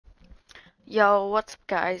Yo, what's up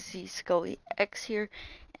guys, Scully X here,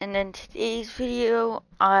 and in today's video,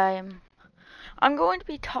 I'm going to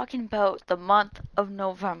be talking about the month of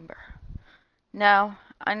November. Now,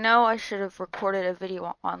 I know I should have recorded a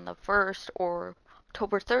video on the 1st or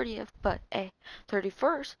October 30th, but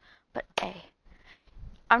 31st, but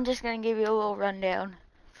I'm just going to give you a little rundown.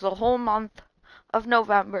 For the whole month of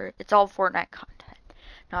November, it's all Fortnite content.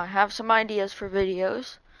 Now, I have some ideas for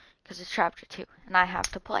videos, because it's Chapter 2, and I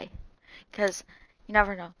have to play. Because you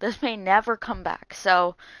never know. This may never come back.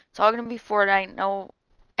 So it's all going to be Fortnite. No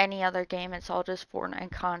any other game. It's all just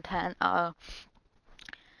Fortnite content. I'm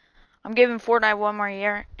giving Fortnite one more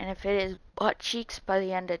year. And if it is butt cheeks by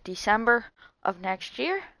the end of December of next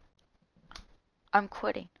year, I'm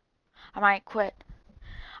quitting. I might quit.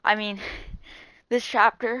 I mean, this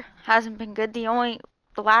chapter hasn't been good. The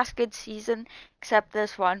last good season, except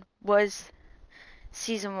this one, was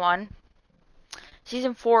Season 1.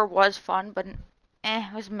 Season 4 was fun, but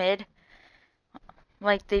it was mid.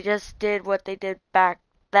 Like, they just did what they did back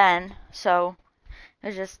then, so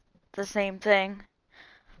it's just the same thing.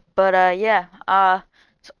 But yeah,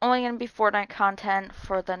 it's only gonna be Fortnite content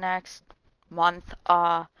for the next month.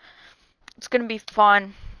 It's gonna be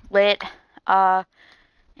fun, lit, and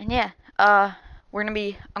yeah, I'm gonna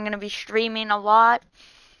be streaming a lot.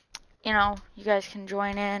 You guys can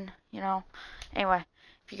join in. Anyway,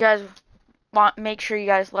 if you guys want, make sure you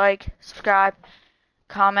guys like, subscribe,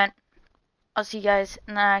 comment. I'll see you guys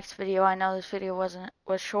in the next video. I know this video was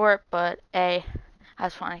short, but I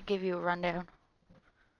just want to give you a rundown.